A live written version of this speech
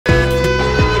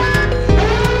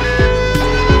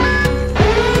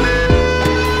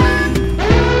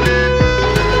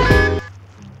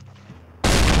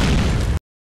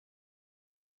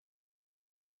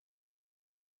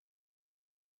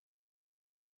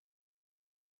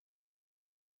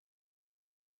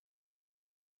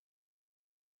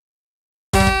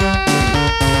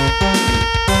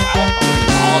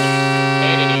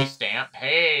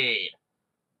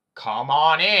Come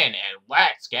on in and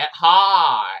let's get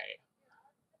high.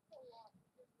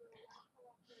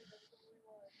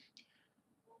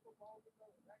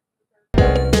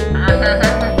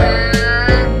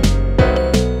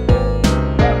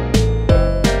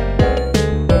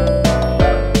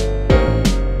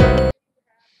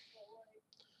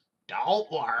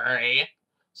 Don't worry.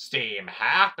 Seem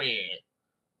happy.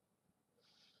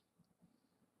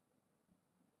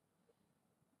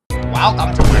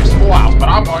 Welcome to my schoolhouse, but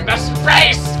I'm going to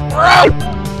space!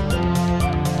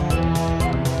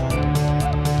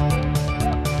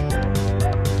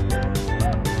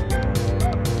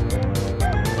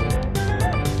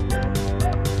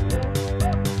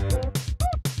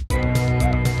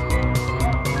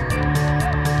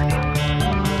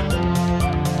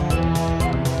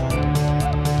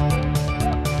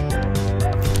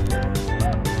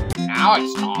 Now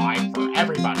it's time for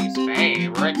everybody's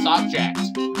favorite subject,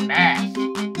 math.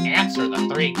 Answer the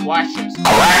 3 questions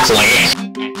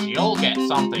correctly, and you'll get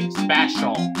something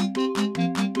special.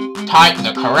 Type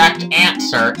the correct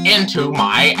answer into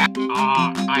my,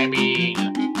 the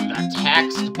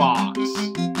text box.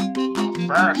 The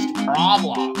first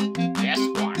problem. This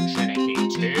one shouldn't be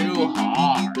too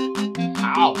hard.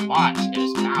 How much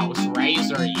is mouse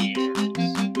razor years?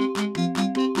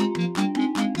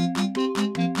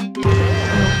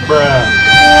 Bruh.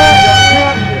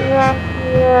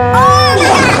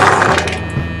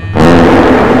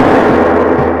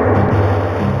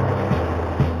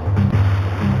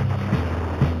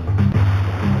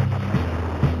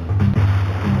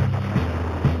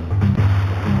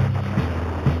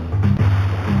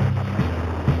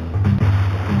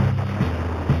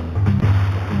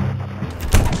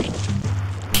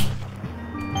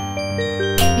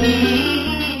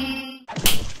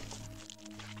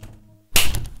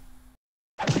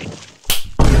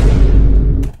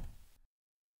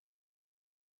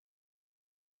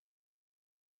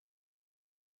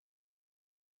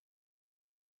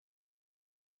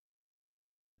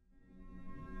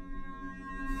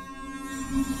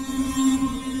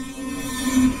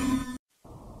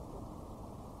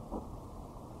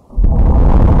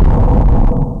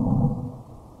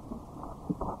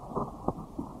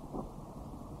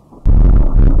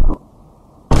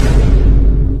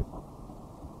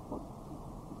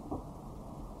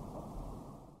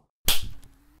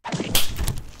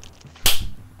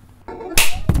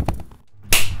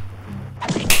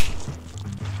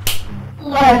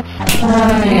 Let's play.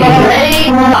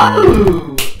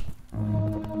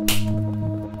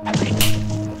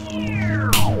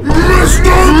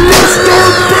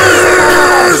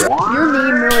 Your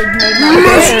name really made my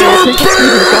day.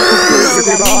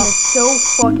 So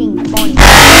fucking funny.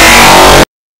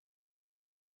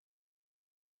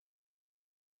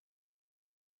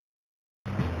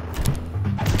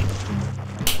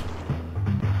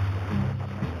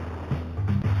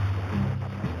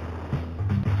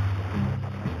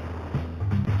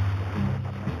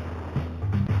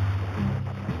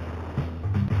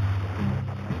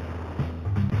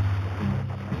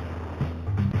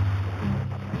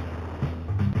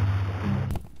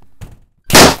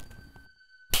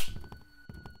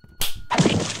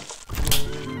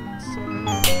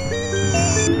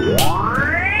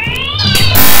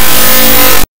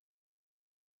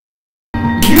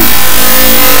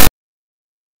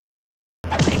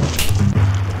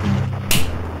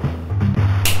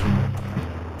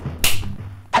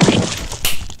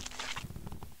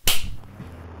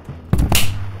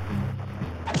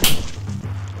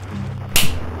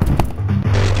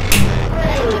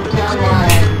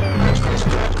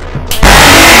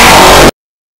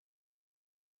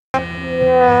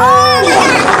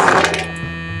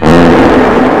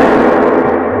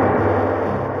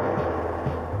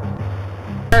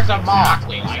 There's a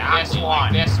exactly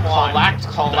like this one. Collect the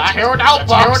 2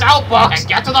 notebooks, and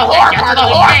get to the horror part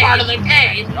of the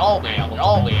game. You'll be able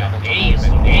to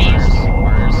even these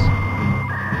scores.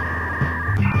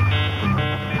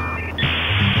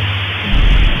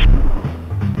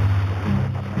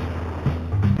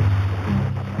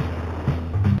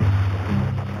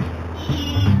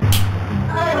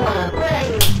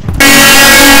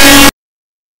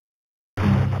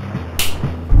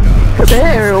 Hey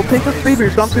Ariel, take the speed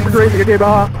boost, I'm super crazy, okay,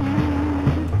 bye.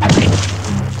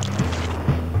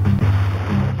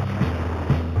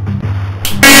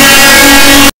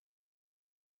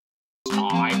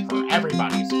 Time for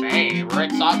everybody's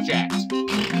favorite subject.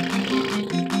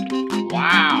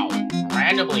 Wow,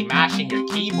 randomly mashing mashing your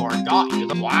keyboard got you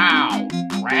the— Wow!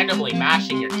 Randomly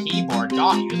mashing your keyboard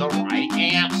got you the right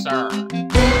answer.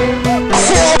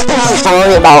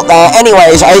 Sorry about that.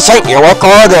 Anyways, I sent you a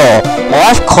recorder.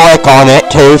 Left click on it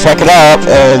to pick it up,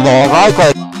 and then right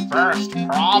click. The first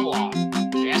problem.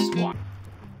 This one.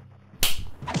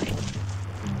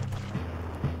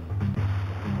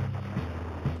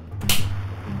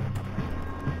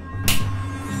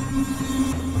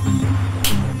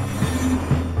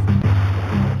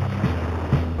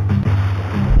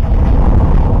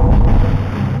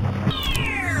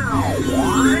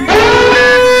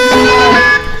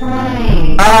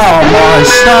 Oh, my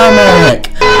stomach!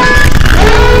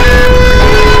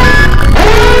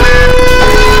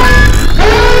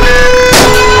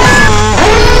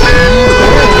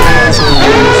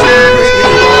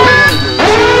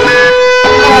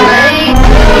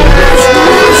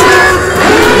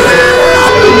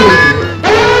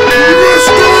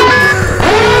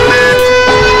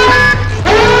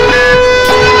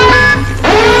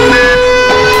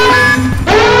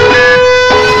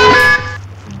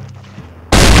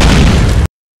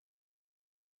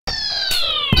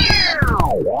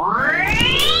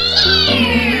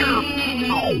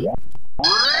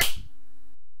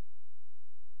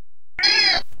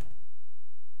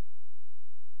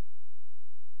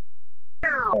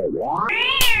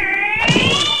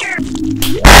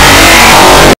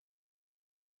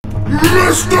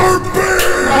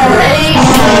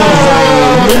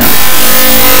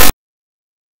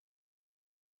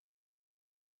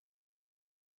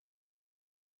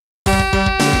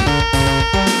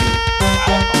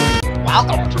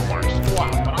 Welcome to our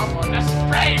squad, but I'm on this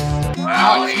race.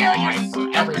 Now it's time for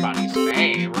everybody's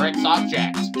favorite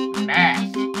subject,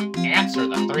 math. Answer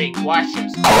the 3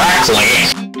 questions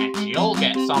correctly, and you'll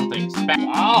get something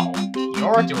special. Oh,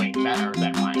 you're doing better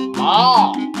than my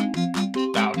mom.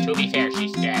 Though, to be fair,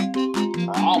 she's dead.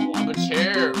 Problem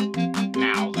 2.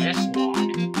 Now this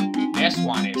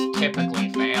one is typically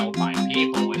failed by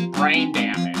people with brain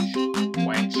damage,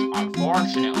 which,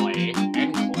 unfortunately,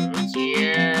 includes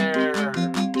you.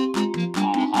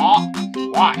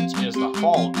 What is the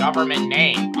full government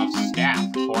name of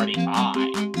Staff 45?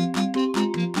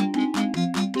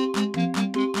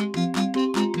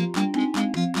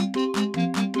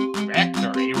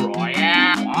 Victory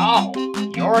Royale! Oh,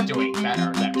 you're doing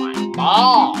better than my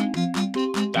mom!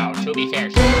 Though, to be fair,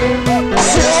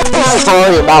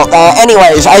 Sorry about that.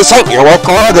 Anyways, I sent you a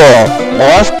recorder.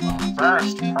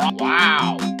 First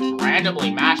wow!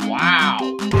 Randomly matched— Wow!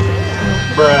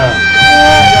 Bruh.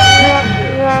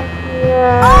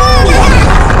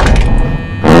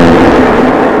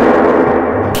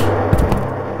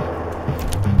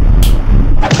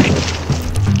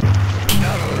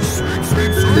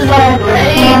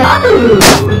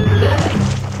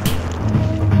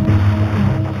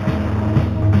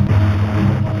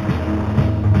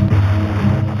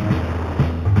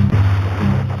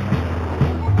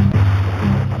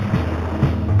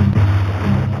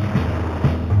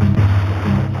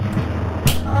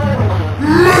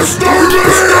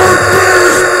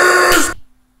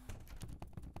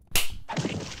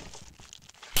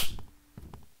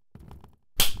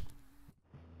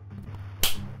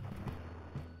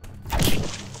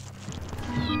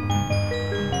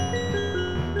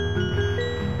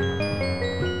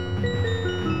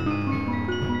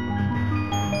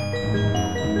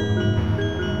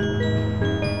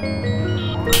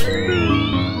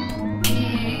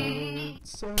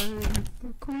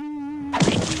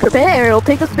 Prepare, it'll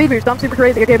take the speed boost. I'm super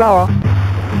crazy. Okay, bye.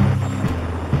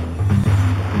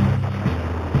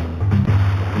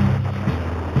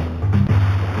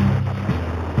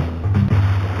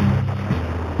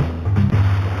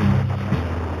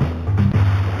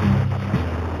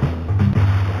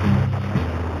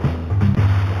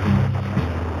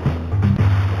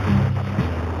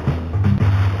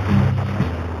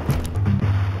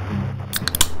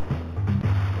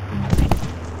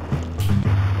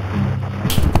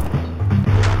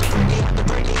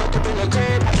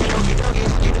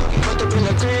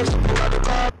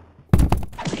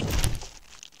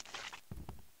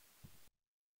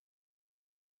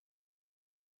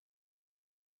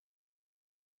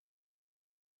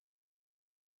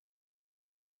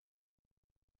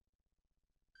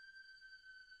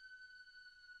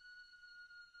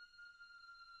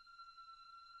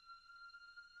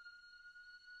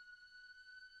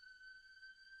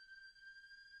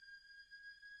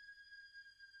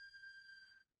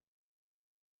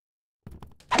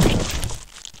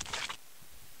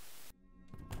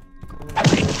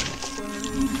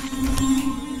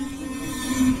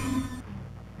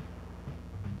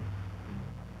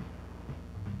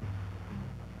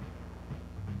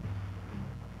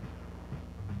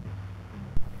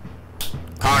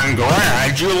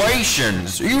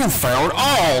 Congratulations! You found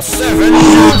all 7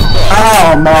 jukeboxes!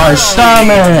 Oh, my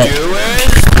stomach!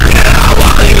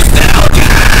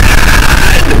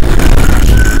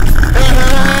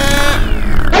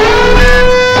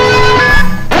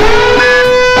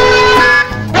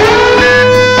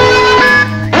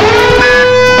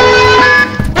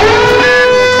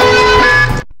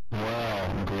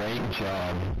 Well, great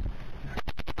job.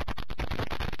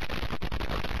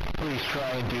 Please try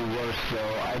and do worse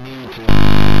though. I need to...